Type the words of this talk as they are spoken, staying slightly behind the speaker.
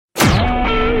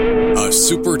a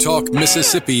Super Talk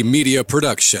Mississippi media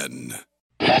production.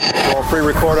 I'll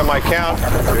pre-record on my count.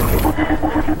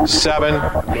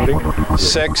 7,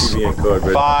 6,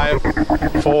 5,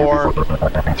 4,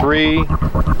 3,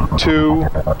 2.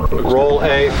 Roll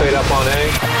A, fade up on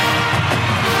A.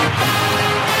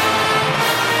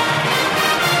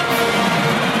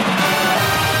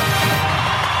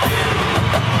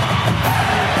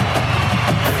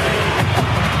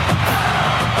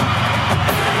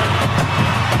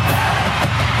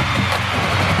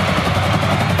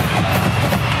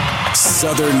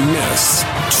 Southern Miss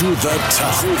to the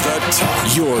top.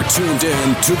 You're tuned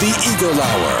in to the Eagle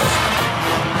Hour.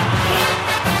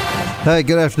 Hey,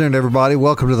 good afternoon, everybody.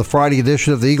 Welcome to the Friday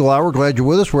edition of the Eagle Hour. Glad you're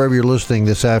with us wherever you're listening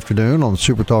this afternoon on the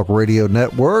Super Talk Radio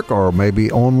Network or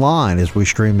maybe online as we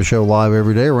stream the show live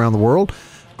every day around the world.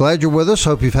 Glad you're with us.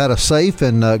 Hope you've had a safe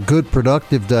and good,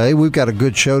 productive day. We've got a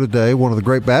good show today. One of the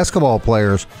great basketball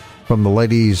players from the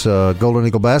ladies' Golden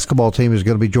Eagle basketball team is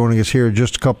going to be joining us here in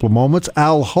just a couple of moments.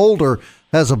 Al Holder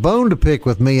has a bone to pick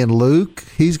with me and Luke.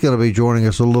 He's going to be joining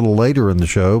us a little later in the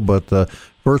show. But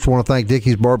first, I want to thank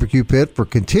Dickey's Barbecue Pit for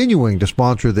continuing to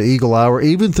sponsor the Eagle Hour,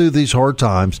 even through these hard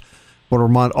times. I want to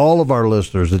remind all of our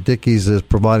listeners that Dickey's is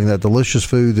providing that delicious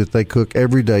food that they cook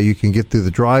every day. You can get through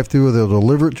the drive-thru, or they'll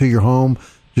deliver it to your home.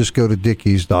 Just go to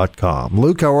dickeys.com.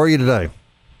 Luke, how are you today?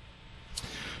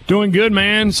 Doing good,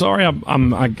 man. Sorry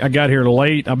I got here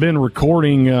late. I've been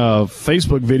recording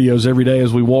Facebook videos every day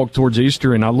as we walk towards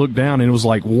Easter, and I looked down, and it was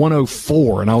like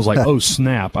 1:04, and I was like, oh,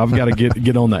 snap, I've got to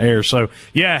get on the air. So,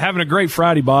 yeah, having a great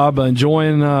Friday, Bob.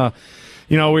 Enjoying,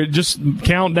 we're just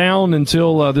count down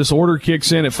until this order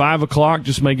kicks in at 5 o'clock,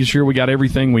 just making sure we got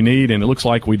everything we need, and it looks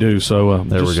like we do. So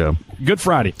there we go. Good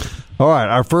Friday. All right,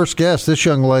 our first guest, this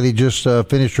young lady just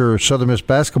finished her Southern Miss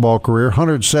basketball career,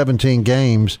 117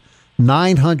 games,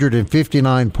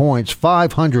 959 points,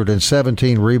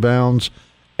 517 rebounds,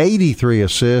 83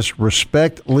 assists.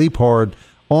 Respect Leaphard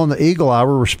on the Eagle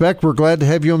Hour. Respect, we're glad to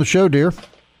have you on the show, dear.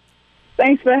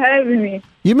 Thanks for having me.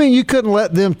 You mean you couldn't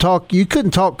let them talk? You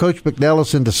couldn't talk Coach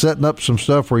McNellis into setting up some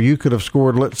stuff where you could have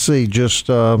scored, let's see, just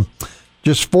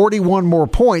 41 more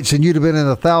points and you'd have been in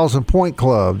a 1,000-point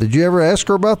club. Did you ever ask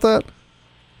her about that?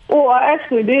 Well, I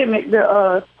actually did make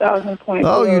the 1,000-point club.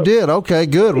 Oh, you did? Okay,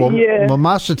 good. Well, yeah. Well,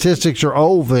 my statistics are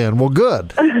old then. Well,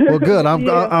 good. Well, good.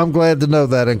 I'm glad to know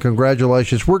that, and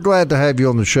congratulations. We're glad to have you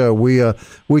on the show.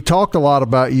 We talked a lot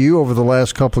about you over the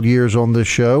last couple of years on this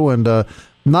show, and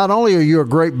not only are you a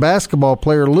great basketball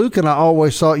player, Luke and I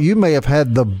always thought you may have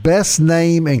had the best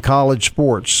name in college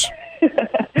sports.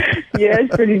 Yeah,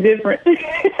 it's pretty different.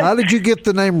 How did you get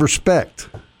the name Respect?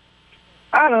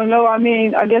 I don't know. I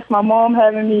mean, I guess my mom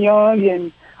having me young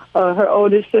and her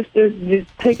older sister just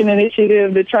taking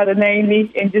initiative to try to name me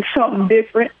and just something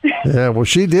different. Yeah, well,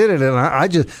 she did it. And I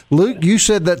just, Luke, you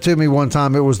said that to me one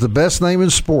time. It was the best name in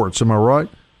sports. Am I right?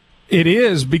 It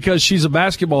is, because she's a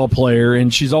basketball player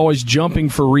and she's always jumping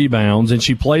for rebounds and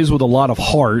she plays with a lot of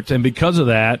heart. And because of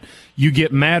that, you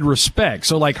get mad respect.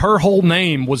 So, like, her whole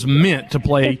name was meant to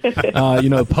play,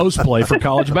 post play for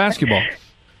college basketball.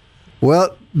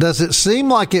 Well, does it seem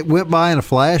like it went by in a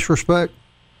flash, Respect?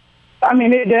 I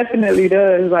mean, it definitely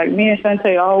does. Like, me and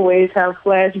Shantae always have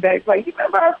flashbacks. Like, you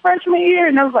remember our freshman year?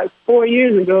 And that was like 4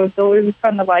 years ago. So it was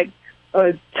kind of like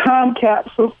a time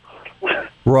capsule.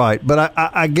 Right. But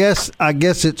I guess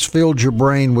it's filled your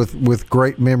brain with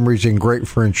great memories and great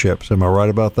friendships. Am I right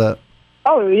about that?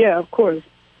 Oh, yeah, of course.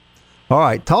 All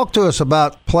right. Talk to us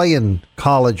about playing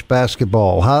college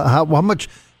basketball.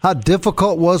 How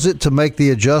difficult was it to make the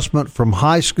adjustment from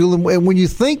high school? And when you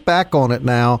think back on it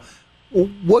now,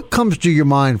 what comes to your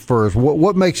mind first?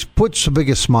 What puts the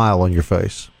biggest smile on your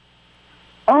face?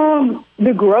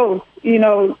 The growth,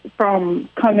 from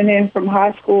coming in from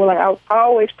high school. Like, I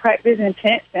always practice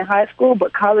intense in high school,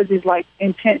 but college is like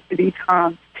intensity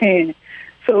times 10.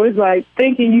 So it's like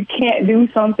thinking you can't do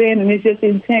something and it's just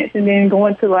intense, and then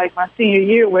going to like my senior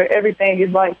year where everything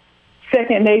is like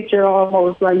second nature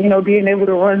almost, like, being able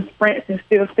to run sprints and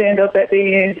still stand up at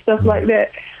the end, stuff like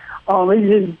that.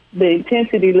 It's just the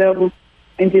intensity level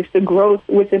and just the growth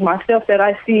within myself that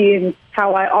I see and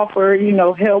how I offer,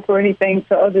 help or anything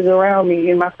to others around me.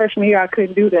 In my freshman year, I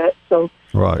couldn't do that. So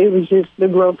It was just the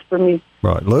growth for me.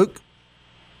 Right. Luke?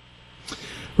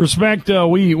 Respect,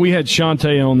 we had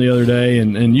Shantae on the other day,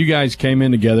 and you guys came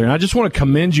in together. And I just want to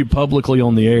commend you publicly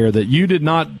on the air that you did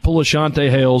not pull a Shantae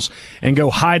Hales and go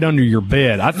hide under your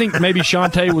bed. I think maybe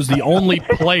Shantae was the only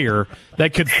player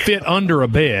that could fit under a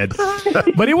bed.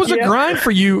 But it was a grind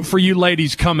for you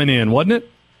ladies coming in, wasn't it?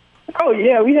 Oh,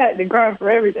 yeah, we had to grind for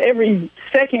every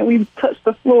second we touched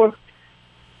the floor.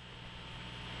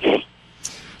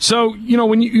 So,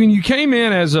 when you came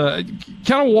in as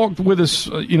kind of walked with us,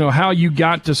 how you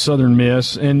got to Southern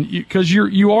Miss, and because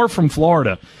you are from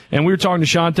Florida, and we were talking to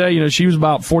Shantae, she was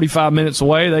about 45 minutes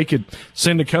away. They could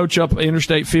send a coach up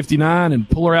Interstate 59 and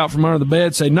pull her out from under the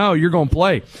bed, say, no, you're going to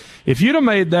play. If you'd have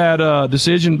made that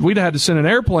decision, we'd have had to send an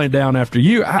airplane down after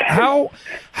you. How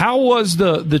was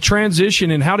the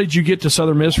transition, and how did you get to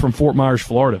Southern Miss from Fort Myers,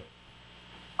 Florida?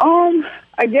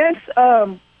 I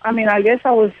guess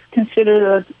I was considered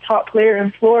a top player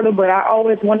in Florida, but I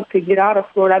always wanted to get out of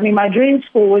Florida. I mean, my dream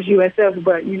school was USF,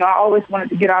 but, I always wanted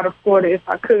to get out of Florida if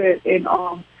I could. And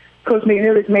Coach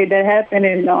McNelis made that happen,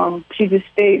 and she just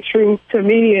stayed true to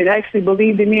me and actually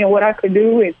believed in me and what I could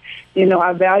do. And,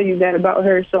 I valued that about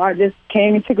her. So I just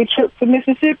came and took a trip to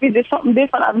Mississippi, did something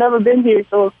different. I've never been here,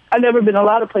 so I've never been a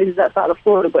lot of places outside of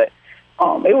Florida, but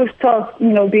it was tough,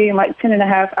 being like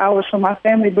 10.5 hours from my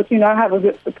family. But, I have a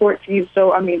good support team.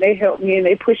 So, they helped me and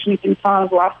they pushed me through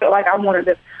times where I felt like I wanted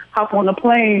to hop on the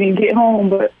plane and get home.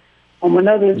 But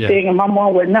another thing, and my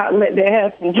mom would not let that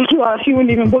happen. She wouldn't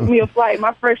even book me a flight.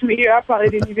 My freshman year, I probably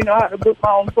didn't even know how to book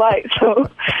my own flight. So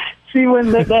she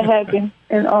wouldn't let that happen.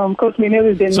 And Coach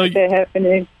McNelis didn't let that happen.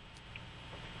 And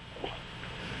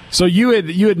so you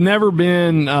had never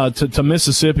been to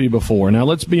Mississippi before. Now,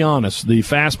 let's be honest. The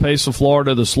fast pace of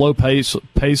Florida, the slow pace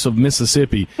of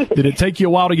Mississippi. Did it take you a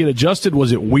while to get adjusted?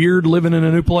 Was it weird living in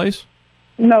a new place?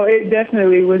 No, it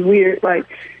definitely was weird. Like,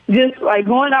 just like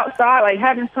going outside, like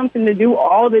having something to do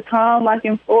all the time, like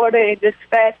in Florida, and just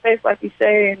fast paced, like you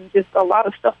say, and just a lot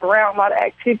of stuff around, a lot of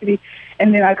activity.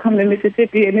 And then I come to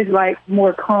Mississippi, and it's like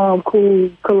more calm,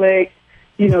 cool, collect,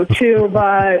 chill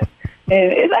vibe.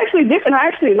 And it's actually different. I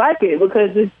actually like it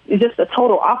because it's just a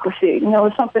total opposite.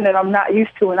 It's something that I'm not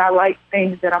used to, and I like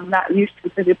things that I'm not used to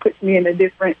because it puts me in a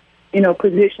different,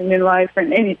 position in life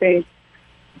and anything.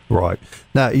 Right.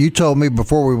 Now, you told me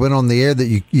before we went on the air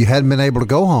that you hadn't been able to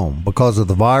go home because of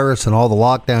the virus and all the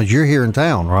lockdowns. You're here in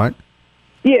town, right?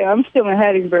 Yeah, I'm still in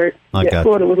Hattiesburg.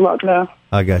 Florida was locked down.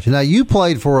 I got you. Now, you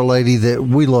played for a lady that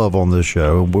we love on this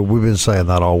show. We've been saying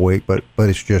that all week, but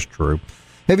it's just true.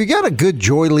 Have you got a good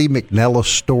Joy Lee McNelis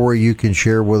story you can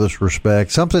share with us,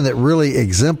 Respect? Something that really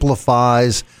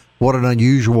exemplifies what an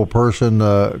unusual person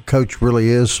Coach really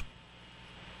is?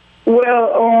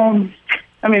 Well,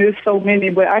 there's so many,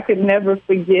 but I could never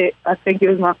forget. I think it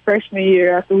was my freshman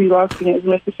year after we lost against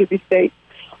Mississippi State.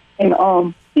 And,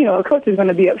 a coach is going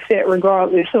to be upset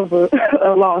regardless of a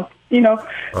loss, Right.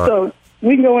 So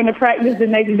we go into practice the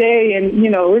next day, and,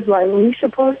 it's like, we're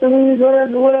supposed to lose,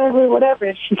 whatever.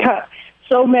 And she got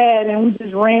so mad, and we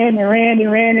just ran.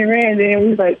 And we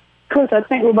was like, Coach, I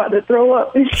think we're about to throw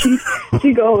up. And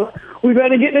she goes, we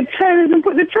better get the tires and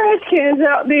put the trash cans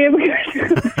out there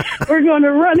because we're going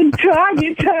to run until I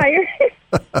get tired.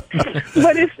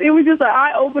 But it was just an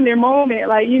eye-opening moment.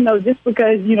 Like, just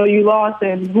because, you lost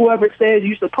and whoever says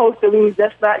you're supposed to lose, you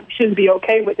shouldn't be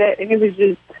okay with that. And it was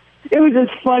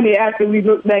just funny after we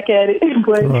looked back at it.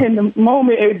 But in the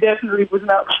moment, it definitely was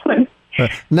not funny.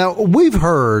 Now, we've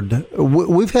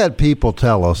had people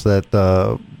tell us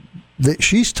that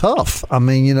she's tough. I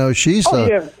mean,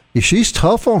 she's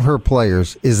tough on her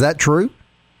players. Is that true?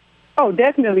 Oh,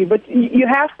 definitely. But you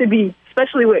have to be,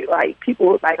 especially with like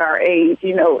people like our age,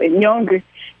 and younger.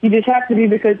 You just have to be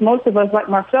because most of us, like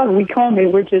myself, we come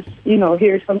and we're just,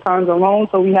 here sometimes alone.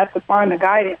 So we have to find the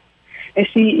guidance. And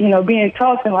she, being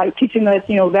tough and like teaching us,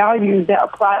 values that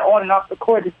apply on and off the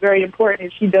court is very important,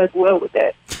 and she does well with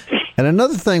that. And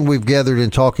another thing we've gathered in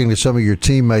talking to some of your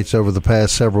teammates over the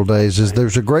past several days is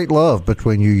there's a great love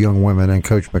between you young women and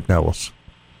Coach McNelis.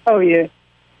 Oh, yeah.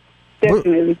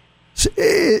 Definitely.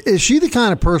 Is she the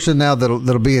kind of person now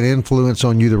that'll be an influence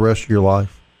on you the rest of your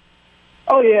life?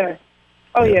 Oh, yeah.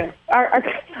 Oh, yeah.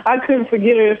 I couldn't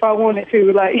forget her if I wanted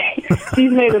to. Like,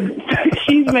 she's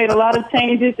made a lot of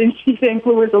changes, and she's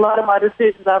influenced a lot of my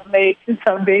decisions I've made since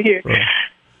I've been here. Right.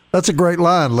 That's a great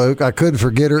line, Luke. I couldn't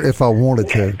forget her if I wanted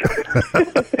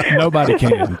to. Nobody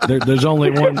can. There's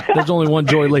only one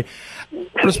Joy Lee.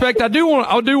 Respect, I do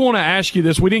want to ask you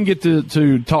this. We didn't get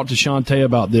to talk to Shantae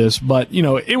about this, but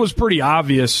it was pretty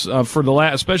obvious for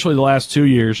especially the last 2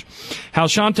 years, how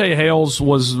Shantae Hales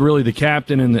was really the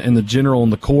captain and the general on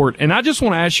the court. And I just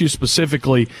want to ask you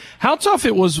specifically, how tough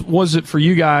was it for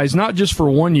you guys, not just for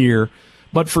 1 year,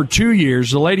 but for 2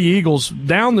 years? The Lady Eagles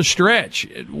down the stretch,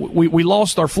 we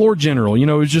lost our floor general. It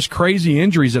was just crazy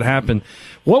injuries that happened.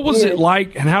 What was it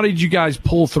like, and how did you guys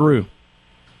pull through?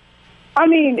 I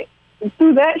mean,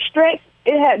 through that stretch,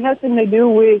 it had nothing to do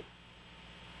with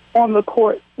on the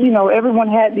court. Everyone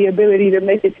had the ability to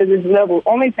make it to this level.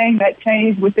 Only thing that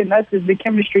changed within us is the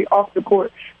chemistry off the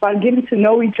court. By getting to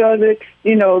know each other,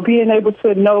 being able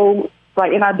to know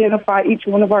and identify each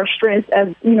one of our strengths as,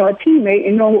 a teammate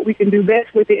and know what we can do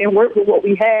best with it and work with what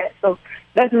we had. So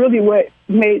that's really what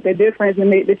made the difference and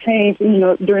made the change,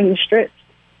 during the stretch.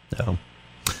 Yeah.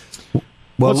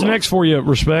 What's next for you,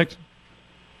 Respect?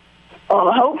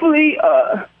 Hopefully,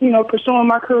 pursuing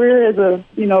my career as a,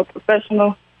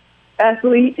 professional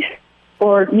athlete,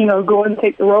 or, go and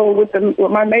take the role with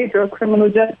my major of criminal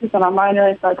justice and my minor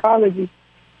in psychology.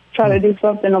 Try to do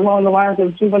something along the lines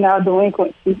of juvenile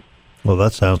delinquency. Well,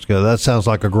 that sounds good. That sounds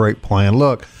like a great plan.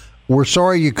 Look, we're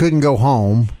sorry you couldn't go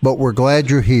home, but we're glad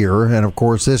you're here. And, of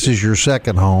course, this is your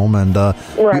second home. And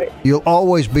right. You'll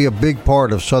always be a big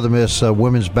part of Southern Miss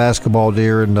women's basketball,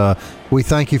 dear. And we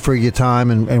thank you for your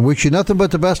time and wish you nothing but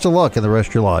the best of luck in the rest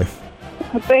of your life.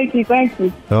 Thank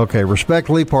you. Okay, Respect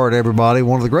Leapart, everybody.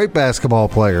 One of the great basketball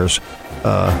players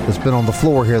that's been on the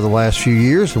floor here the last few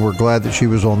years, and we're glad that she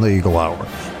was on the Eagle Hour.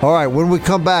 All right, when we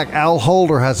come back, Al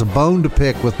Holder has a bone to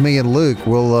pick with me and Luke.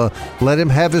 We'll let him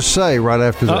have his say right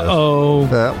after this.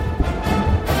 Uh-oh.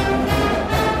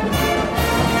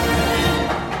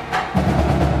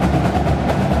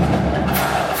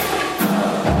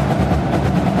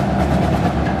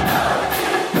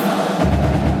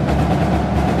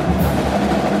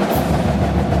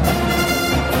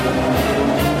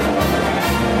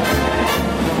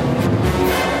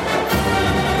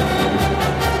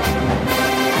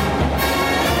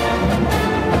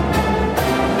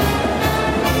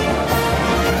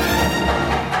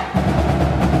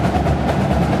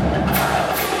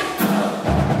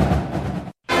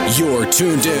 You're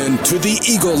tuned in to the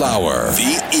Eagle Hour.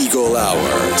 The Eagle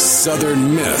Hour.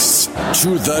 Southern Miss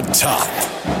to the top.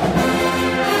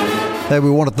 Hey, we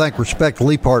want to thank Respect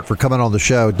Leapart for coming on the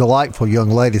show. Delightful young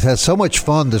ladies. Had so much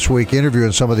fun this week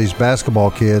interviewing some of these basketball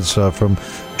kids from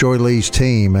Joy Lee's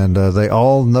team, and they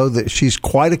all know that she's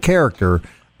quite a character,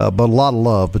 but a lot of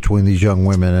love between these young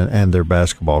women and their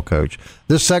basketball coach.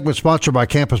 This segment is sponsored by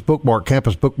Campus Bookmart,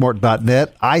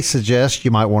 campusbookmart.net. I suggest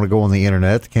you might want to go on the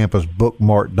internet,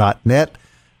 campusbookmart.net,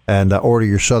 and order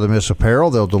your Southern Miss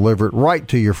apparel. They'll deliver it right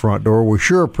to your front door. We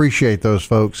sure appreciate those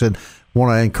folks and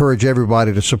want to encourage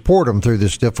everybody to support them through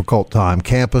this difficult time.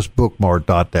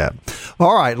 Campusbookmart.net.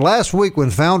 All right, last week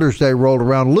when Founders Day rolled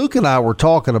around, Luke and I were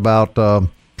talking about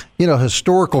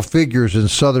historical figures in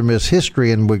Southern Miss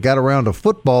history, and we got around to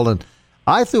football, and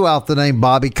I threw out the name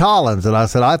Bobby Collins, and I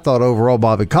said I thought overall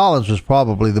Bobby Collins was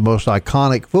probably the most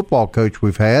iconic football coach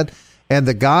we've had and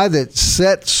the guy that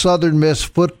set Southern Miss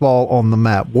football on the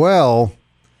map. Well,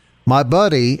 my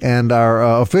buddy and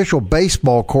our official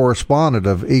baseball correspondent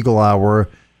of Eagle Hour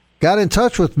got in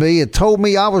touch with me and told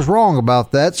me I was wrong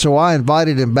about that, so I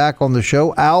invited him back on the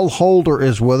show. Al Holder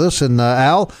is with us, and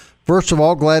Al, first of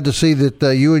all, glad to see that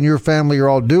you and your family are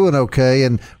all doing okay.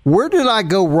 And where did I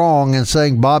go wrong in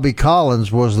saying Bobby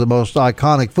Collins was the most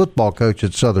iconic football coach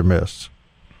at Southern Miss?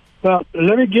 Well,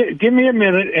 let me give me a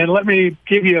minute and let me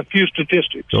give you a few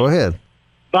statistics. Go ahead.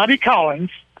 Bobby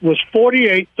Collins was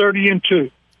 48, 30, and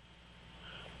 2.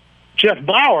 Jeff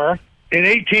Bauer, in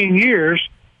 18 years,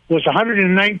 was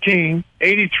 119,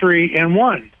 83, and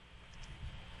 1.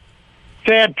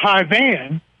 Thad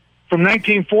Pivan, from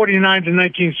 1949 to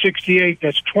 1968,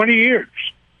 that's 20 years,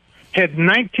 had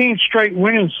 19 straight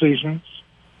winning seasons,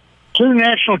 2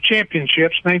 national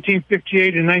championships,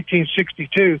 1958 and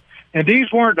 1962. And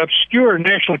these weren't obscure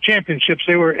national championships.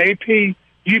 They were AP,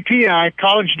 UPI,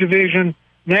 College Division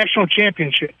national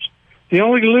championships. The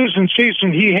only losing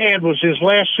season he had was his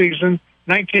last season,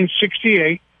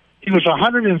 1968. He was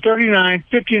 139,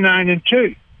 59, and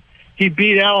 2. He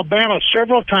beat Alabama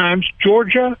several times,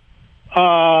 Georgia.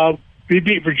 He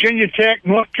beat Virginia Tech,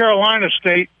 North Carolina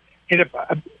State, and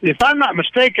if I'm not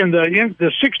mistaken,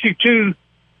 the 62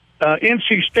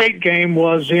 NC State game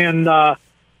was in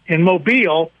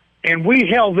Mobile, and we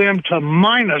held them to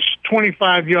minus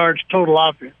 25 yards total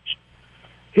offense.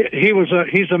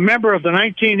 He's a member of the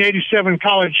 1987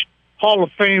 College Hall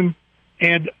of Fame,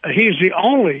 and he's the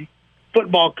only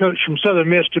football coach from Southern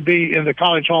Miss to be in the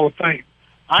College Hall of Fame.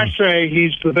 I say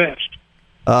he's the best.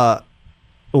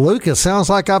 Luke, it sounds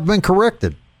like I've been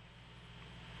corrected.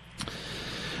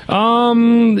 I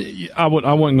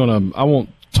won't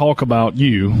talk about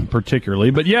you particularly,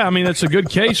 but yeah, I mean, that's a good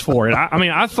case for it.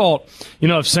 I thought,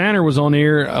 if Sander was on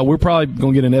here, we're probably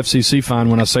going to get an FCC fine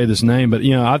when I say this name, but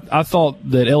I thought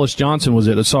that Ellis Johnson was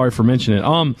it. Sorry for mentioning it.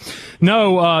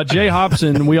 No, Jay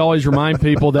Hobson, we always remind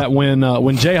people that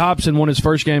when Jay Hobson won his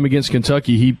first game against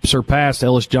Kentucky, he surpassed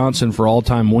Ellis Johnson for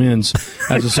all-time wins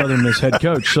as a Southern Miss head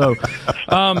coach. So,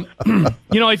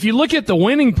 if you look at the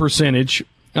winning percentage,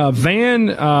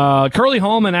 Curly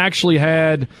Holman actually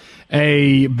had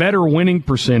a better winning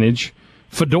percentage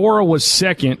Fedora was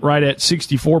second, right at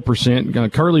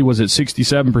 64%. Curley was at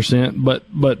 67%, but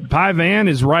Pyvan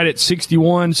is right at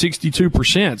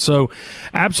 62%. So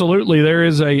absolutely, there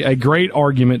is a great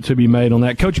argument to be made on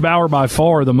that. Coach Bauer by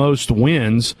far the most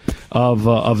wins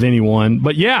of anyone.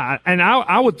 But yeah, and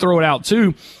I would throw it out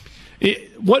too.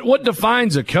 What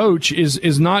defines a coach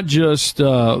is not just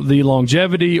the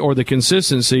longevity or the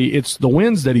consistency; it's the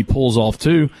wins that he pulls off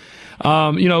too.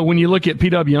 When you look at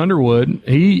P.W. Underwood,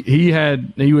 he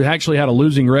actually had a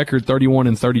losing record,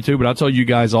 31-32. But I told you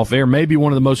guys off air, maybe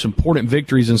one of the most important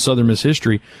victories in Southern Miss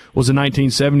history was the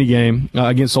 1970 game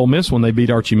against Ole Miss when they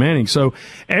beat Archie Manning. So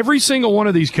every single one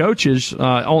of these coaches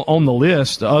on the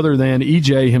list, other than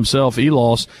EJ himself,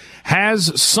 Elos,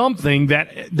 has something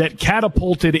that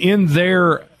catapulted in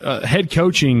their head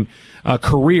coaching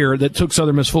career that took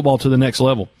Southern Miss football to the next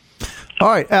level. All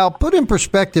right, Al, put in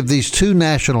perspective these two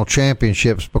national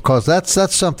championships, because that's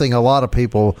something a lot of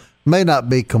people may not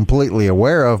be completely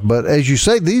aware of. But as you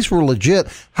say, these were legit.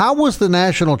 How was the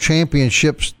national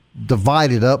championships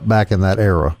divided up back in that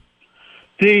era?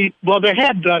 They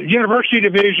had university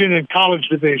division and college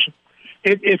division.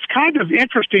 It's kind of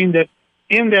interesting that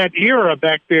in that era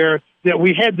back there that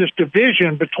we had this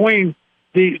division between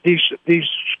these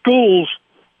schools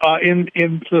in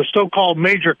the so-called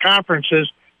major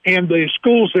conferences and the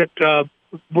schools that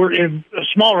were in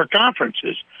smaller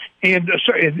conferences. And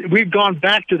we've gone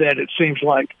back to that, it seems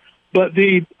like. But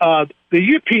the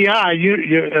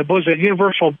UPI, was it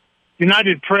Universal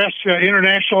United Press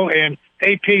International and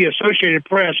AP Associated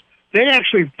Press, they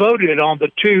actually voted on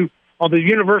the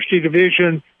university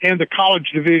division and the college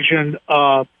division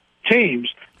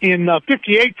teams. In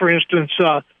 58, for instance,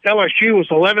 LSU was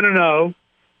 11-0,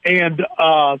 and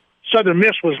Southern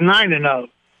Miss was 9-0.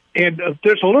 And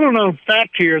there's a little known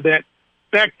fact here that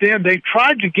back then they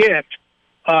tried to get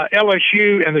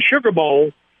LSU and the Sugar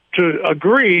Bowl to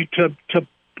agree to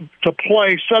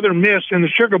play Southern Miss in the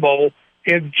Sugar Bowl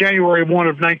in January 1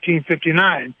 of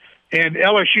 1959. And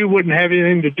LSU wouldn't have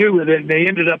anything to do with it, and they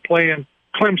ended up playing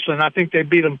Clemson. I think they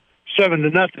beat them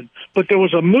 7-0. But there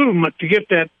was a movement to get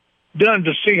that done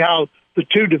to see how the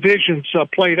two divisions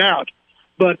played out.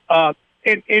 But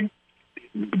and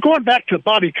going back to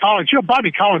Bobby Collins,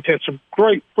 Bobby Collins had some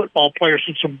great football players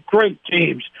and some great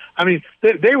teams. I mean,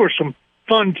 they were some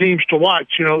fun teams to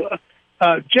watch.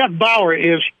 Jeff Bauer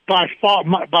is by far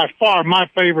my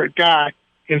favorite guy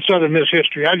in Southern Miss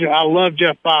history. I love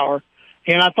Jeff Bauer,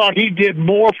 and I thought he did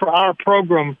more for our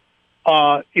program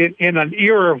in an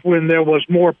era when there was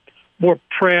more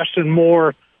press and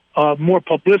more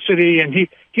publicity, and he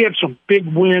had some big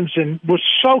wins and was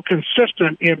so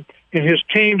consistent in his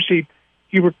teams.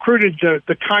 He recruited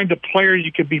the kind of players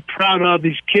you could be proud of.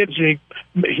 These kids,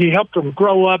 he helped them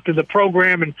grow up in the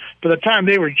program, and by the time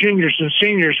they were juniors and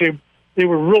seniors, they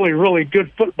were really, really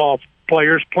good football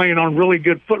players playing on really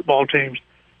good football teams.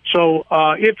 So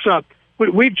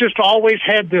we've just always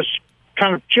had this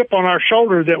kind of chip on our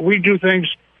shoulder that we do things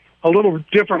a little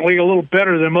differently, a little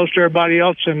better than most everybody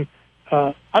else. And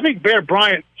I think Bear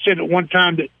Bryant said at one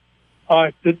time that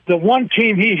the one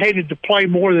team he hated to play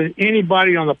more than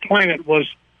anybody on the planet was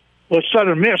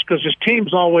Southern Miss, because his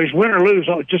teams always win or lose,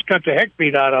 just got the heck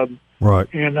beat out of them. Right.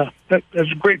 And that's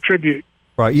a great tribute.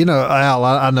 Right. Al,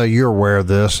 I know you're aware of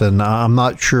this, and I'm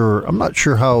not sure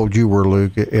how old you were,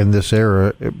 Luke, in this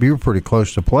era. You were pretty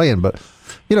close to playing, but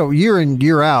year in,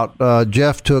 year out,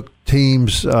 Jeff took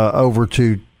teams over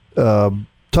to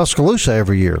Tuscaloosa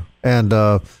every year, and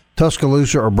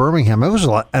Tuscaloosa or Birmingham. It was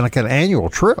like an annual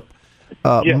trip.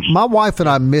 Yes. My wife and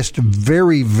I missed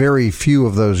very, very few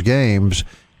of those games,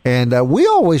 and we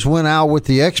always went out with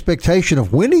the expectation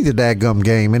of winning the dadgum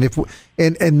game.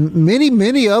 And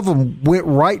many of them went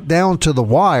right down to the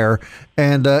wire.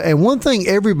 And one thing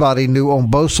everybody knew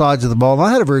on both sides of the ball, and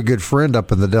I had a very good friend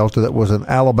up in the Delta that was an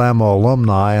Alabama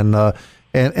alumni,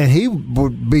 and he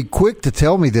would be quick to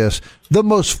tell me this: the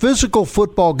most physical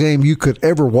football game you could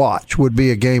ever watch would be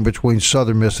a game between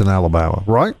Southern Miss and Alabama,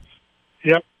 right?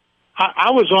 Yep.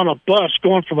 I was on a bus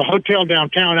going from a hotel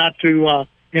downtown out to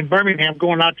in Birmingham,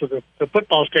 going out to the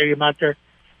football stadium out there,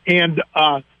 and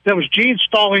that was Gene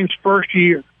Stallings' first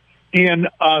year. And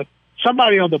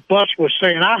somebody on the bus was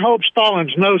saying, "I hope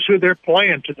Stallings knows who they're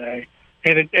playing today."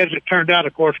 And as it turned out,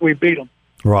 of course, we beat them.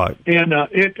 Right. And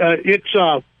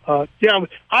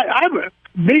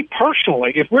me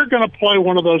personally, if we're going to play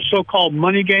one of those so-called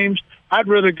money games, I'd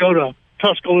rather go to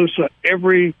Tuscaloosa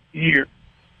every year.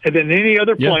 And then any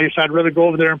other place, I'd rather go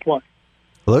over there and play.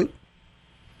 Luke?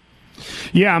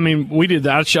 Yeah, I mean, we did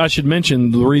that. I should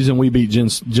mention the reason we beat Jim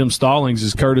Stallings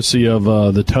is courtesy of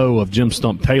the toe of Jim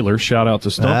Stump Taylor. Shout out to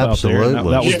Stump out there.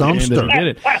 Absolutely. That was the man that did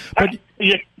it.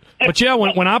 But But yeah,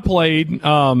 when I played,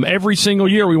 every single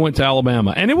year we went to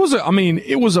Alabama, and it was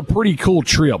a pretty cool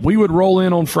trip. We would roll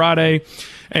in on Friday,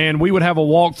 and we would have a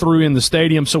walkthrough in the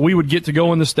stadium. So we would get to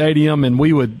go in the stadium, and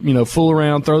we would, fool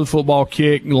around, throw the football,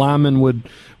 kick. Linemen would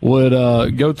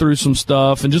go through some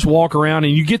stuff and just walk around,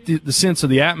 and you get the sense of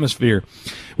the atmosphere.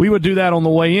 We would do that on the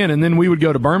way in, and then we would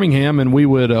go to Birmingham, and we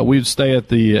would stay at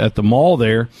the mall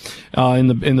there, in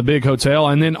the big hotel.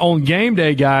 And then on game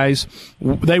day, guys,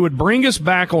 they would bring us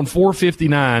back on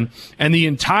 459, and the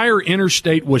entire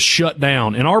interstate was shut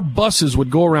down, and our buses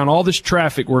would go around all this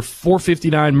traffic where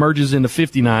 459 merges into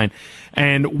 59.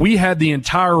 And we had the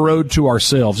entire road to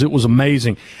ourselves. It was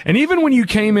amazing. And even when you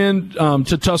came in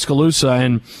to Tuscaloosa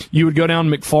and you would go down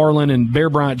McFarland and Bear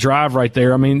Bryant Drive right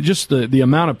there, I mean, just the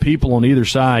amount of people on either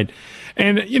side.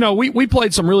 And, we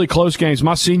played some really close games.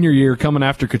 My senior year coming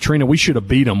after Katrina, we should have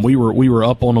beat them. We were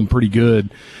up on them pretty good.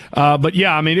 But,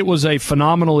 yeah, I mean, it was a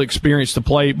phenomenal experience to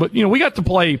play. But, we got to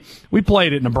play – we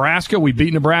played at Nebraska. We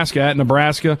beat Nebraska at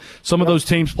Nebraska. Some of those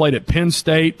teams played at Penn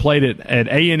State, played at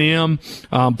A&M,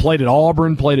 played at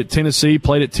Auburn, played at Tennessee,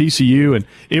 played at TCU. And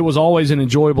it was always an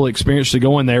enjoyable experience to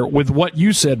go in there with what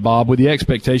you said, Bob, with the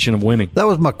expectation of winning. That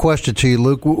was my question to you,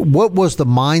 Luke. What was the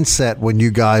mindset when you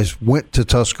guys went to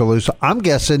Tuscaloosa? I'm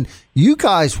guessing you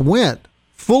guys went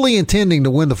fully intending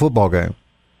to win the football game.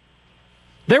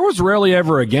 There was rarely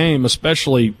ever a game,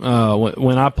 especially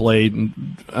when I played,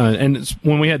 and it's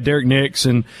when we had Derek Nix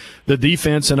and the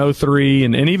defense in 2003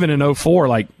 and even in 2004.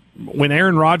 Like when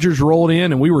Aaron Rodgers rolled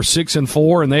in and we were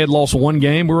 6-4 and they had lost one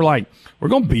game, we were like, we're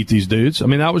going to beat these dudes. I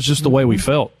mean, that was just the way we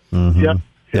felt. Mm-hmm.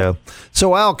 Yeah.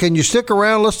 So Al, can you stick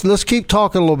around? Let's keep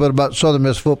talking a little bit about Southern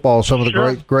Miss football, some of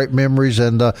the great memories,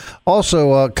 and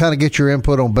also kind of get your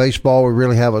input on baseball. We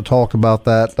really haven't talked about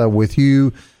that with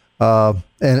you,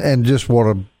 and just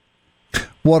what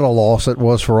a loss it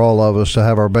was for all of us to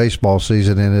have our baseball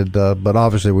season ended. But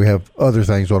obviously we have other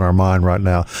things on our mind right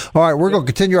now. All right, we're going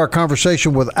to continue our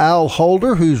conversation with Al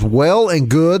Holder, who's well and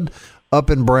good up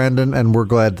in Brandon, and we're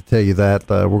glad to tell you that.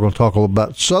 We're going to talk a little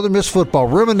about Southern Miss football,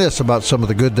 reminisce about some of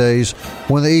the good days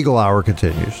when the Eagle Hour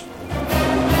continues.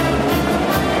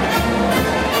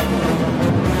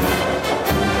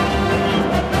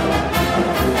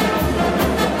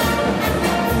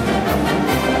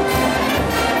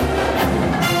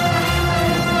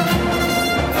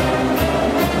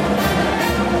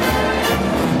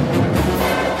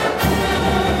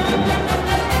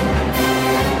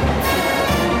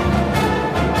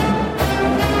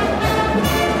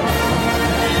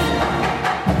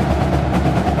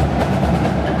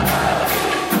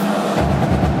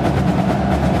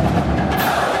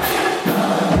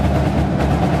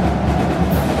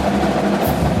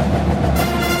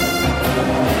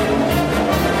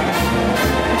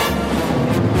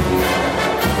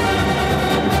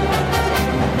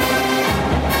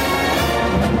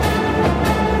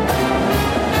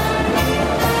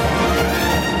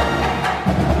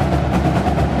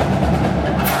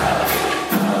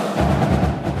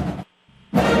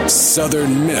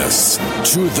 Southern Miss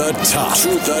to the top. To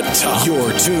the top.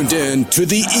 You're tuned in to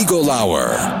the Eagle Hour.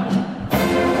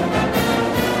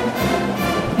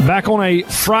 Back on a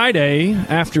Friday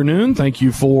afternoon. Thank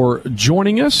you for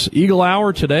joining us. Eagle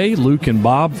Hour today. Luke and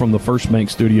Bob from the First Bank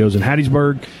Studios in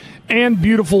Hattiesburg and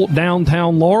beautiful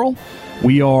downtown Laurel.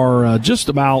 We are just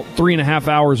about 3.5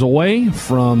 hours away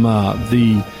from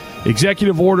the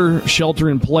executive order shelter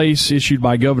in place issued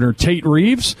by Governor Tate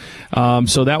Reeves.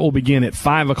 So that will begin at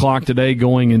 5 o'clock today,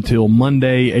 going until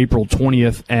Monday, April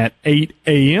 20th at 8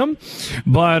 a.m.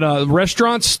 But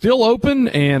restaurants still open,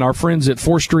 and our friends at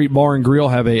 4th Street Bar and Grill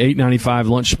have a $8.95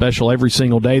 lunch special every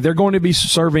single day. They're going to be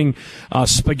serving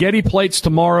spaghetti plates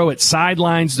tomorrow at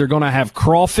Sidelines. They're going to have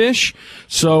crawfish,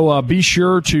 so be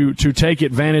sure to take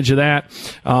advantage of that.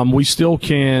 We still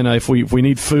can, if we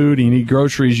need food and you need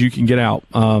groceries, you can get out.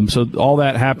 So all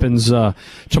that happens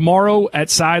tomorrow at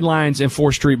Sidelines and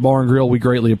 4th Street Bar and Grill. We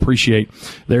greatly appreciate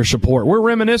their support. We're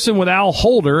reminiscing with Al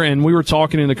Holder, and we were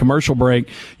talking in the commercial break.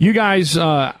 You guys,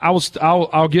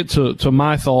 I'll get to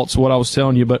my thoughts, what I was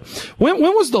telling you, but when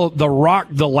was the Rock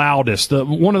the loudest?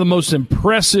 One of the most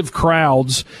impressive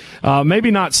crowds,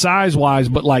 maybe not size-wise,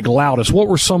 but like loudest. What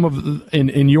were some of,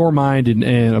 in your mind,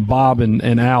 and Bob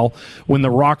and Al, when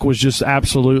the Rock was just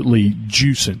absolutely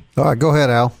juicing? All right, go ahead,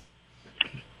 Al.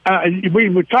 We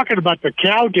were talking about the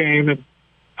Cal game, and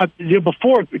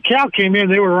before the Cal came in,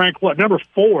 they were ranked number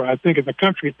 4, I think, in the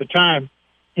country at the time.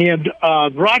 And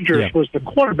Rodgers was the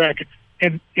quarterback.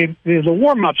 And in the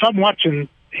warm-ups, I'm watching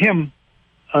him,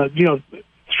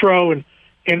 throw. And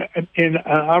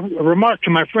I remarked to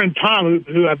my friend Tom,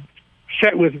 who I've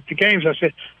sat with at the games. I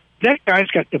said, that guy's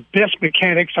got the best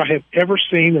mechanics I have ever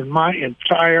seen in my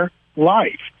entire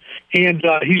life. And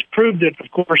he's proved it,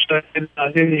 of course, in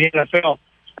the NFL.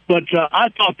 But I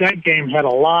thought that game had a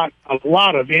lot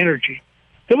of energy.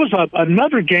 There was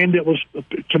another game that was,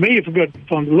 to me, if we're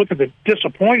going to look at the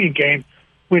disappointing game,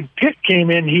 when Pitt came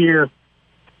in here.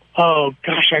 Oh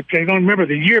gosh, I don't remember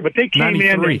the year, but they came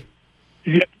 93.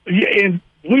 in, and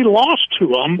we lost to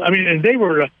them. I mean, and they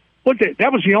were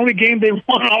that was the only game they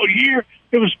won all year.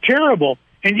 It was terrible,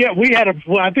 and yet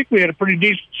I think we had a pretty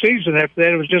decent season after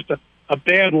that. It was just a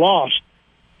bad loss.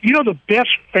 You know, the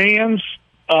best fans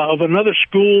of another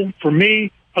school for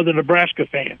me are the Nebraska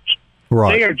fans.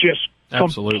 Right. They are just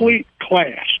Absolutely. complete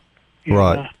class.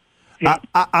 Right. Yeah.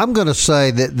 I'm going to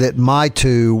say that my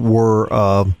two were.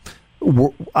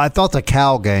 I thought the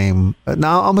Cal game.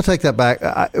 Now I'm going to take that back.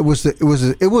 It was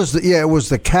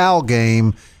the Cal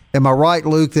game. Am I right,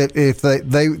 Luke? That if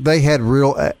they had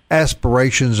real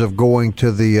aspirations of going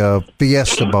to the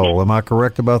Fiesta Bowl. Am I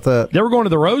correct about that? They were going to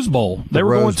the Rose Bowl. They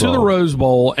were going to the Rose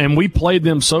Bowl, and we played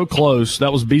them so close.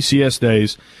 That was BCS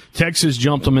days. Texas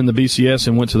jumped them in the BCS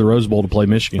and went to the Rose Bowl to play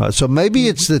Michigan. So maybe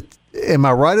it's the. Am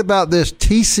I right about this?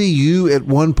 TCU at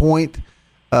one point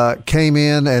came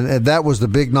in, and that was the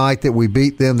big night that we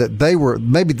beat them. That they were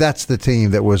maybe that's the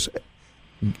team that was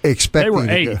expecting.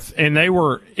 They were eighth, and they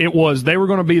were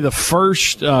going to be the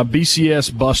first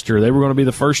BCS buster. They were going to be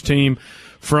the first team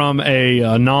from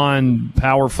a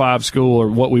non-Power 5 school, or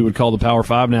what we would call the Power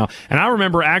 5 now. And I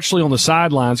remember actually on the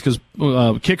sidelines, because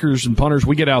kickers and punters,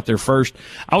 we get out there first.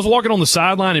 I was walking on the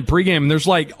sideline in pregame, and there's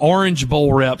like Orange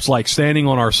Bowl reps like standing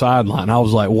on our sideline. I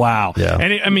was like, wow. Yeah.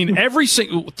 And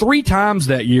three times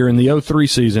that year in the 03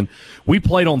 season, we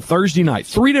played on Thursday night,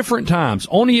 3 different times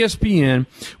on ESPN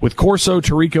with Corso,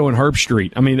 Tirico, and Herb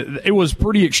Street. I mean, it was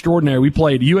pretty extraordinary. We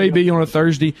played UAB on a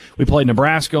Thursday, we played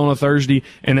Nebraska on a Thursday,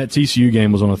 and that TCU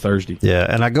game was on a Thursday. Yeah,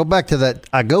 and I go back to that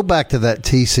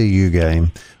TCU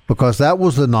game because that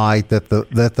was the night that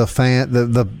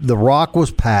the Rock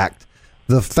was packed.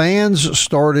 The fans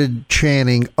started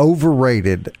chanting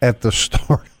 "overrated" at the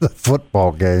start of the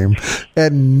football game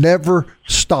and never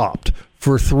stopped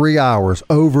for 3 hours.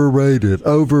 Overrated,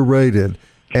 overrated.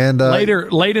 And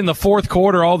late in the fourth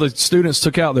quarter, all the students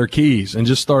took out their keys and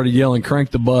just started yelling,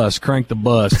 "Crank the bus, crank the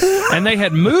bus." And they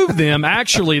had moved them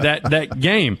actually that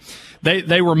game.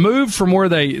 They were moved from where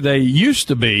they used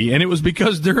to be, and it was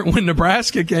because when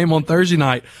Nebraska came on Thursday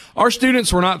night, our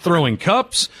students were not throwing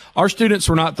cups, our students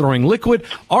were not throwing liquid,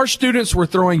 our students were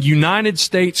throwing United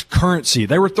States currency.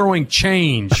 They were throwing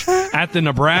change at the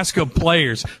Nebraska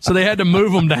players, so they had to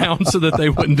move them down so that they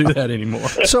wouldn't do that anymore.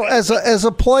 So as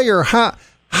a player,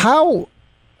 how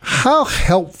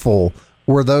helpful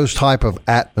were those type of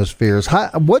atmospheres?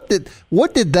 What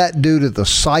did that do to the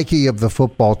psyche of the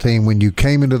football team when you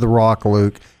came into the Rock,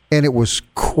 Luke, and it was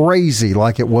crazy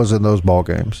like it was in those ball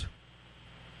games?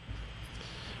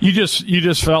 You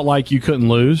just felt like you couldn't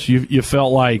lose. You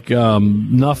felt like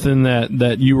nothing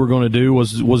that you were going to do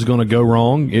was going to go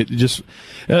wrong. It just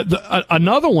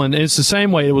another one. It's the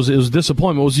same way. It was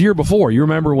disappointment. It was the year before. You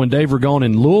remember when Dave Ragone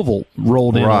in Louisville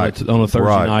rolled in on a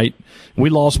Thursday night. We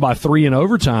lost by 3 in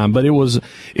overtime, but it was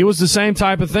the same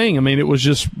type of thing. I mean, it was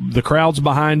just the crowd's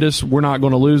behind us. We're not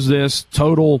going to lose this.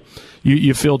 Total.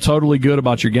 You feel totally good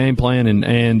about your game plan,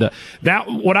 and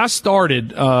that what I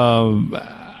started.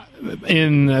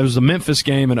 It was the Memphis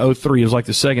game in 03. It was like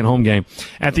the second home game.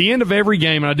 At the end of every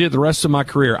game, and I did the rest of my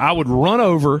career, I would run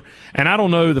over, and I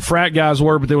don't know who the frat guys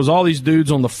were, but there was all these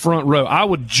dudes on the front row. I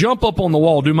would jump up on the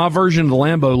wall, do my version of the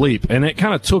Lambeau Leap, and it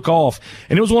kind of took off.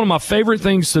 And it was one of my favorite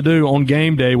things to do on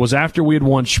game day was after we had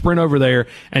won, sprint over there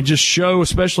and just show,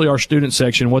 especially our student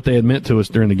section, what they had meant to us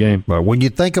during the game. Right. When you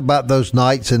think about those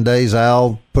nights and days,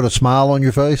 Al, put a smile on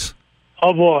your face?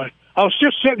 Oh, boy. I was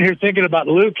just sitting here thinking about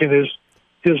Luke and his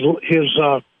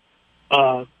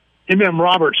M.M.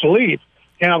 Roberts leap,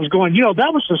 and I was going,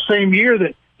 that was the same year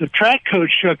that the track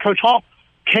coach, Coach Hall,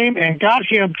 came and got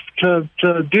him to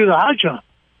do the high jump.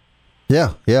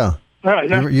 Yeah. All right,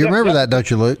 you remember that,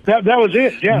 don't you, Luke? That was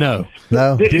it. Yeah. No.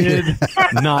 Did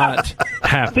not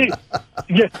happen.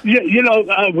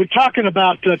 We're talking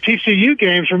about TCU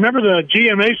games. Remember the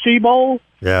GMAC Bowl?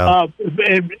 Yeah.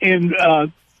 And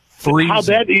how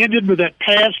that ended with that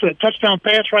pass, that touchdown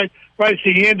pass right at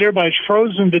the end. Everybody's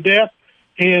frozen to death.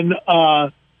 And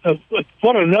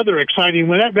what another exciting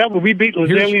one. We beat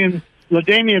LaDainian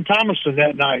Thomason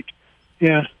that night.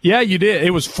 Yeah. Yeah, you did.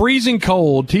 It was freezing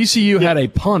cold. TCU had a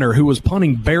punter who was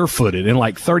punting barefooted in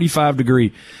like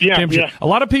 35-degree temperature. Yeah. A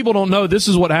lot of people don't know this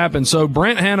is what happened. So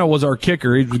Brent Hanna was our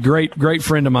kicker. He was a great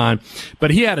friend of mine. But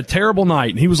he had a terrible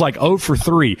night, and he was like 0 for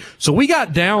 3. So we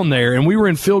got down there, and we were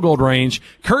in field goal range.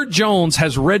 Kurt Jones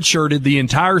has redshirted the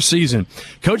entire season.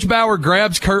 Coach Bauer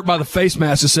grabs Kurt by the face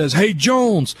mask and says, "Hey,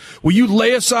 Jones, will you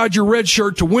lay aside your red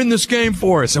shirt to win this game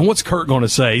for us?" And what's Kurt going to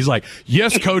say? He's like,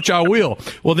 "Yes, Coach, I will."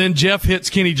 Well, then Jeff hits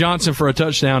Kenny Johnson for a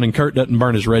touchdown, and Kurt doesn't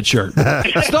burn his red shirt.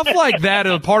 Stuff like that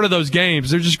are part of those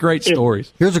games. They're just great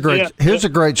stories. Here's a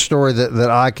great story that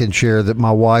I can share that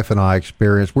my wife and I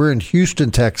experienced. We're in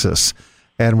Houston, Texas,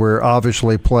 and we're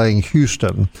obviously playing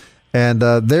Houston. And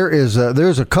there's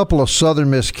a couple of Southern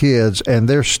Miss kids, and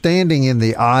they're standing in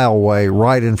the aisleway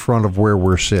right in front of where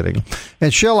we're sitting.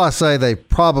 And shall I say, they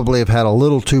probably have had a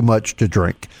little too much to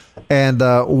drink. And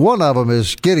one of them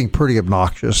is getting pretty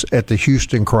obnoxious at the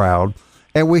Houston crowd.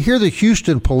 And we hear the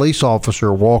Houston police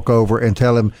officer walk over and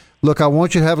tell him, "Look, I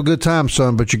want you to have a good time,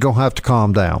 son, but you're going to have to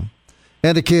calm down."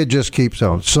 And the kid just keeps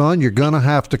on. "Son, you're going to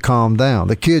have to calm down."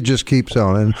 The kid just keeps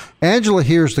on. And Angela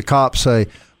hears the cop say,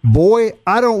 "Boy,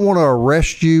 I don't want to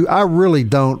arrest you. I really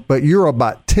don't, but you're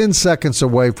about 10 seconds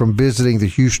away from visiting the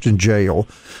Houston jail."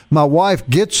 My wife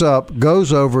gets up,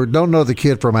 goes over, don't know the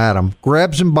kid from Adam,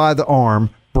 grabs him by the arm,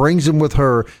 brings him with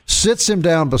her, sits him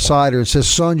down beside her and says,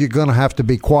 "Son, you're going to have to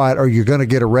be quiet or you're going to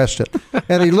get arrested."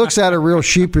 And he looks at her real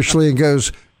sheepishly and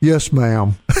goes, "Yes,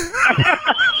 ma'am."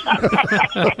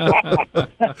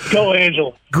 Go,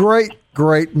 Angela.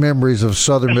 Great memories of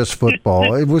Southern Miss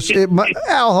football.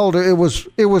 Al Holder,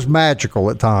 it was magical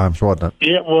at times, wasn't it?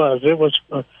 It was.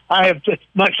 I have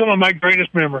some of my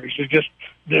greatest memories of just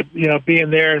being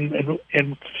there and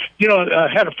I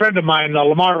had a friend of mine,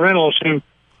 Lamar Reynolds, who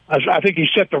I think he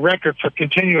set the record for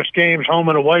continuous games home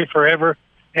and away forever,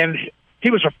 and he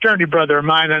was a fraternity brother of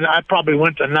mine, and I probably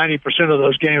went to 90% of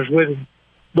those games with him.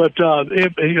 But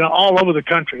all over the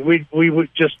country, we would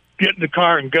just get in the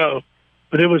car and go.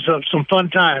 But it was some fun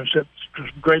times. It's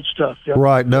great stuff. Yeah.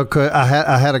 Right. No, I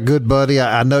had a good buddy.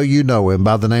 I know you know him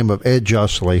by the name of Ed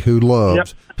Justley, who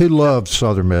loved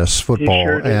Southern Miss football,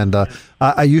 sure did. And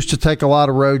I used to take a lot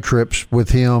of road trips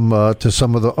with him to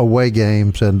some of the away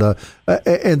games, and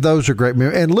those are great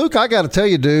memories. And Luke, I got to tell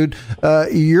you, dude,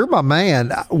 you're my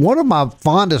man. One of my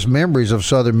fondest memories of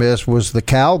Southern Miss was the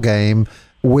Cal game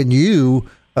when you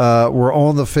were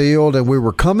on the field and we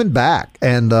were coming back,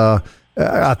 and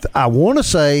I want to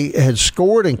say had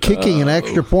scored and kicking an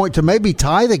extra point to maybe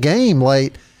tie the game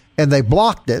late, and they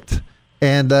blocked it.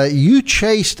 And you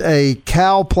chased a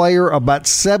Cal player about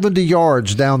 70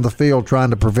 yards down the field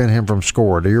trying to prevent him from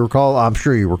scoring. Do you recall? I'm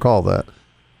sure you recall that.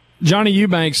 Johnny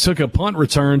Eubanks took a punt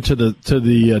return to the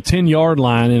 10-yard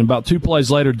line, and about 2 plays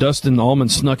later, Dustin Allman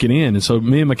snuck it in. And so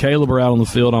me and Michaela were out on the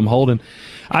field. I'm holding.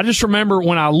 I just remember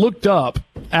when I looked up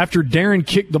after Darren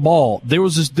kicked the ball, there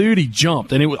was this dude, he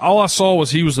jumped, and all I saw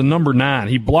was he was the number 9.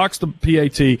 He blocks the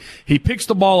PAT. He picks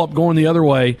the ball up going the other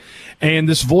way, and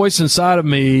this voice inside of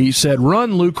me said,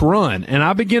 "Run, Luke, run." And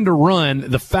I began to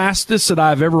run the fastest that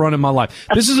I've ever run in my life.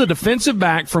 This is a defensive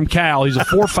back from Cal. He's a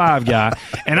 4.5 guy,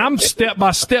 and I'm step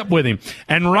by step with him.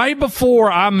 And right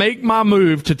before I make my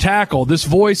move to tackle, this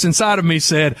voice inside of me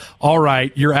said, "All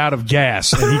right, you're out of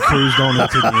gas." And he cruised on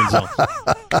into the end zone.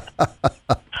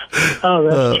 Oh,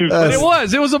 that's true.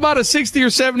 But it was about a 60 or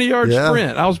 70-yard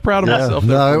sprint. I was proud of myself.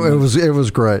 No, it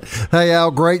was great. Hey,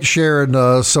 Al, great sharing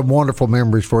some wonderful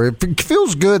memories for you. It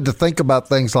feels good to think about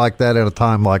things like that at a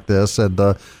time like this, and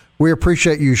we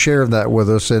appreciate you sharing that with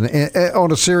us. And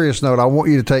on a serious note, I want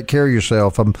you to take care of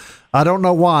yourself. I don't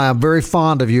know why. I'm very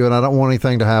fond of you, and I don't want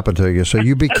anything to happen to you, so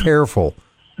you be careful.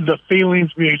 The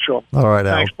feeling's mutual. All right,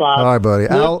 Al. Thanks, Bob. All right, buddy.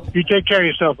 Luke, Al, you take care of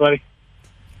yourself, buddy.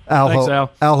 Thanks,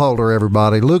 Al. Al Holder,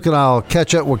 everybody. Luke and I will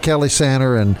catch up with Kelly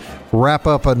Sander and wrap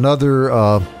up another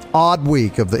odd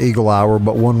week of the Eagle Hour,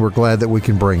 but one we're glad that we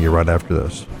can bring you right after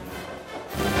this.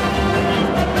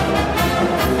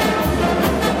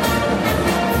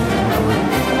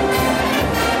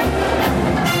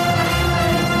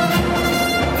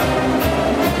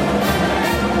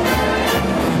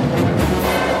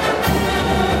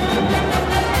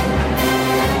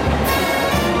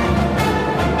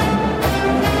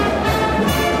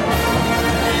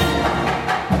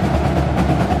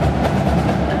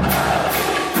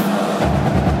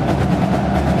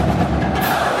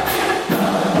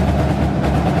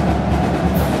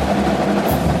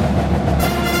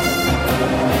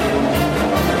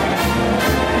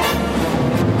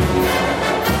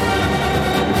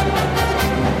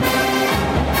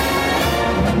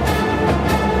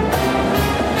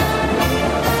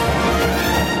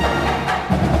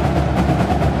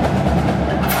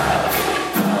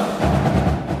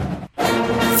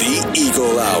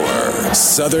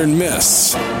 Southern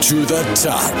Miss to the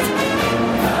top.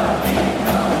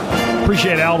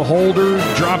 Appreciate Al Holder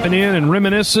dropping in and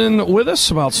reminiscing with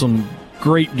us about some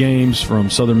great games from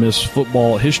Southern Miss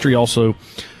football history. Also,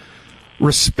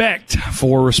 Respect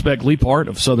Leapart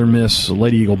of Southern Miss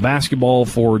Lady Eagle basketball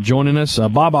for joining us.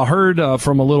 Bob, I heard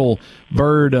from a little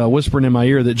bird whispering in my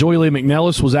ear that Joy Lee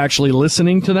McNellis was actually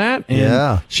listening to that,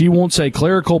 and she wants a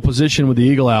clerical position with the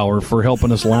Eagle Hour for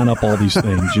helping us line up all these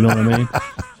things. You know what I mean?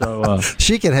 So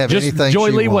she can have anything Joy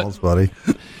Lee wants, buddy.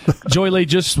 Joy Lee,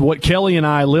 just what Kelly and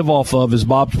I live off of is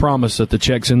Bob's promise that the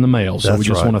check's in the mail. So we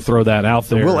just want to throw that out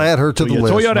there. We'll add her to the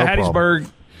list. Toyota Hattiesburg.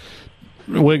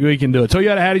 We can do it.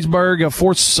 Toyota Hattiesburg, a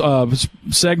fourth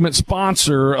segment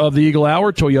sponsor of the Eagle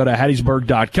Hour,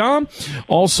 ToyotaHattiesburg.com.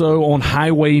 Also on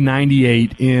Highway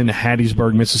 98 in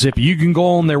Hattiesburg, Mississippi. You can go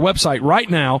on their website right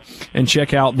now and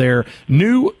check out their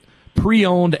new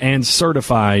pre-owned and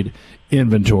certified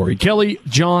inventory. Kelly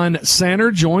John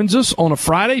Sander joins us on a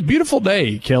Friday. Beautiful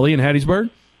day, Kelly, in Hattiesburg.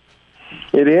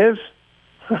 It is.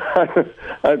 I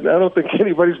don't think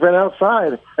anybody's been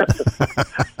outside.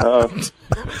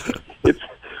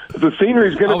 The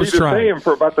scenery's going to be the same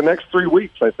for about the next 3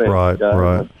 weeks, I think.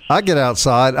 Right. I get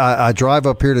outside. I drive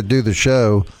up here to do the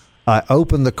show. I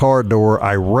open the car door.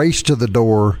 I race to the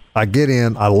door. I get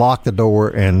in. I lock the door,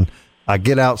 and I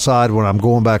get outside when I'm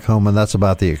going back home, and that's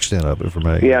about the extent of it for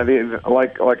me. Yeah,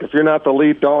 like if you're not the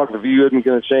lead dog, the view isn't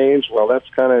going to change. Well, that's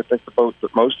kind of, I think, the boat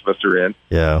that most of us are in.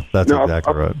 Yeah, that's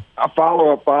exactly right. I'll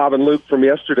follow up Bob and Luke from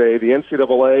yesterday. The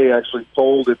NCAA actually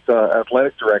polled its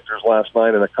athletic directors last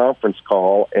night in a conference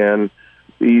call, and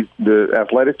the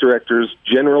athletic directors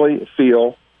generally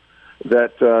feel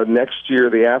that next year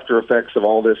the after effects of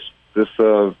all this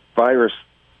virus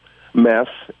mess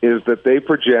is that they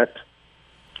project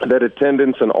that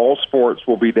attendance in all sports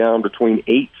will be down between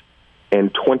 8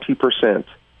 and 20%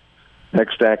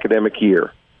 next academic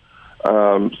year.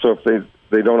 So if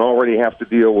they don't already have to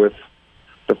deal with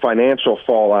the financial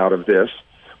fallout of this,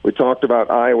 we talked about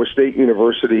Iowa State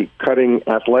University cutting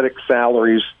athletic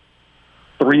salaries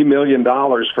 $3 million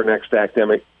for next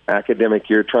academic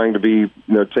year, trying to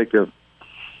take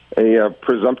a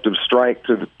presumptive strike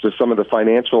to some of the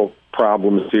financial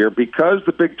problems here, because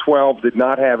the Big 12 did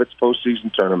not have its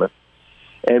postseason tournament,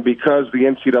 and because the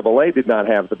NCAA did not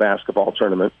have the basketball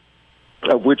tournament,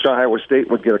 of which Iowa State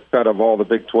would get a cut of all the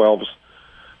Big 12's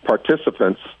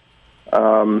participants.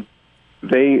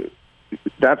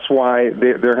 That's why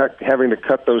they're having to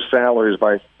cut those salaries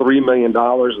by $3 million,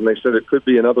 and they said it could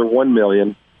be another $1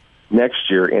 million next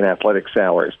year in athletic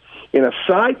salaries. In a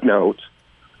side note,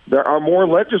 there are more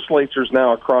legislatures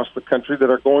now across the country that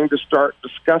are going to start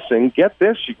discussing, get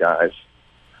this, you guys,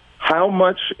 how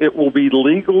much it will be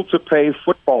legal to pay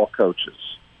football coaches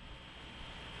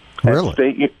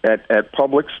at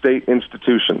public state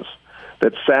institutions,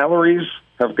 that salaries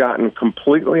have gotten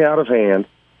completely out of hand,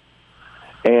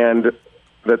 and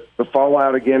that the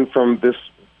fallout again from this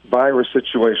virus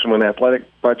situation, when athletic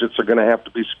budgets are going to have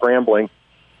to be scrambling,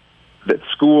 that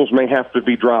schools may have to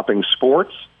be dropping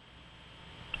sports,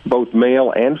 both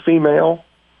male and female.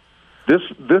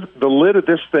 The lid of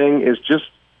this thing is just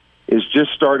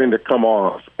starting to come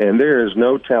off, and there is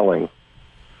no telling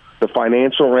the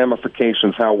financial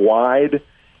ramifications, how wide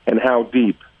and how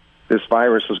deep this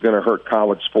virus is going to hurt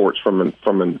college sports from a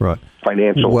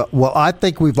financial. Well, I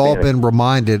think we've all been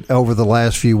reminded over the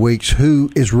last few weeks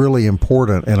who is really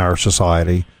important in our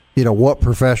society. You know, what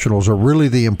professionals are really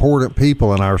the important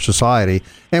people in our society.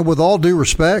 And with all due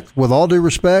respect,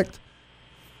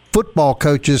 football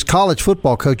coaches, college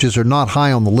football coaches are not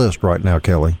high on the list right now,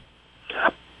 Kelly.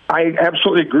 I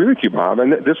absolutely agree with you, Bob.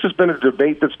 And this has been a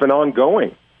debate that's been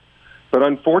ongoing. But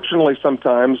unfortunately,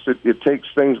 sometimes it takes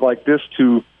things like this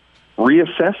to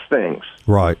reassess things,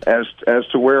 right? As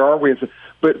to where are we?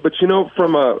 But you know,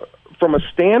 from a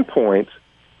standpoint,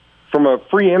 from a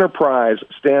free enterprise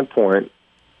standpoint,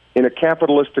 in a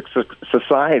capitalistic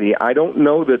society, I don't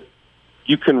know that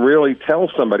you can really tell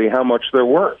somebody how much they're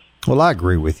worth. Well, I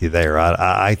agree with you there.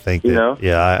 I think that,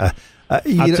 yeah.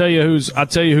 I'll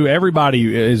tell you who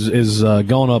everybody is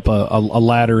going up a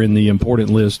ladder in the important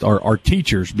list are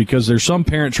teachers, because there's some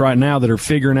parents right now that are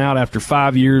figuring out after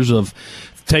 5 years of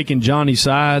taking Johnny's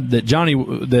side that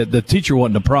the teacher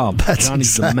wasn't a problem.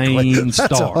 Johnny's the main star.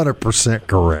 That's 100%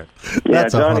 correct.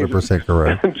 That's 100%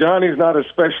 correct. Johnny's not as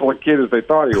special a kid as they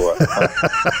thought he was.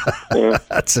 Yeah.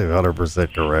 That's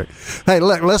 100% correct. Hey,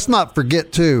 let's not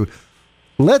forget too.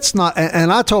 Let's not,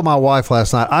 and I told my wife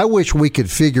last night, I wish we could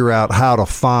figure out how to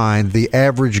find the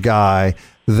average guy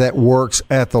that works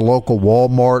at the local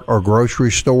Walmart or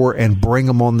grocery store and bring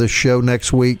them on this show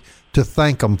next week to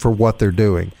thank them for what they're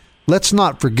doing. let's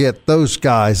not forget those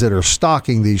guys that are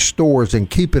stocking these stores and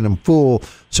keeping them full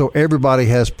so everybody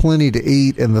has plenty to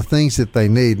eat and the things that they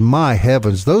need. My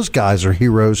heavens, those guys are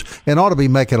heroes and ought to be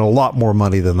making a lot more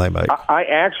money than they make. I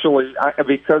actually,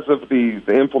 because of the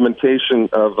implementation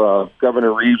of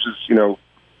Governor Reeves'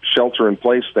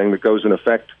 shelter-in-place thing that goes in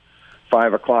effect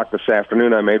 5 o'clock this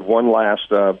afternoon, I made one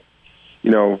last,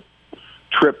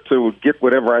 trip to get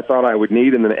whatever I thought I would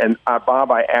need, and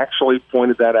Bob, I actually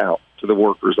pointed that out to the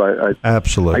workers.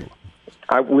 Absolutely.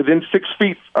 I within 6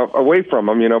 feet away from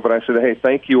them, but I said, hey,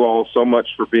 thank you all so much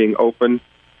for being open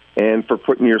and for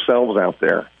putting yourselves out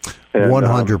there. And,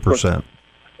 100%.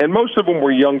 And most of them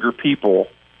were younger people,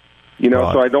 right.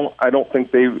 So I don't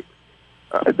think they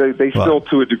still, right.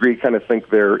 to a degree, kind of think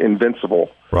they're invincible.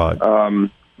 Right.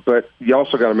 But you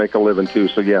also got to make a living, too.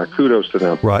 So, yeah, kudos to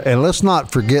them. Right. And let's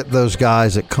not forget those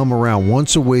guys that come around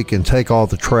once a week and take all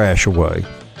the trash away.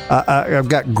 I've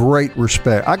got great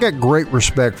respect. I got great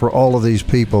respect for all of these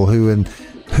people who in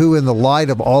the light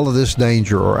of all of this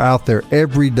danger are out there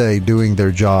every day doing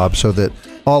their job so that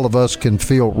all of us can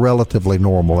feel relatively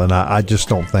normal. And I just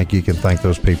don't think you can thank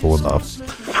those people enough.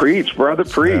 Preach, brother,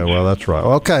 preach. Yeah, well, that's right.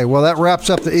 Okay, well, that wraps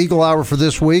up the Eagle Hour for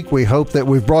this week. We hope that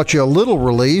we've brought you a little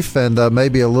relief and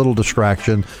maybe a little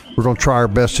distraction. We're going to try our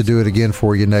best to do it again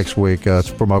for you next week. It's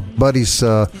for my buddies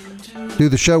do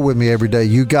the show with me every day.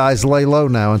 You guys lay low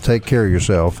now and take care of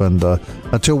yourself. And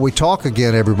until we talk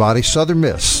again, everybody, Southern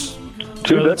Miss.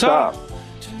 To the top.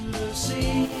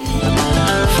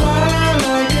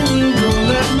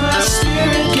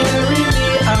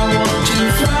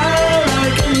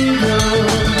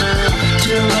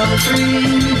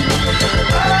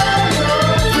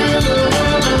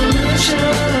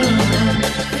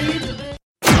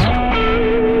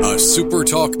 A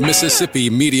SuperTalk Mississippi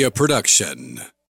media production.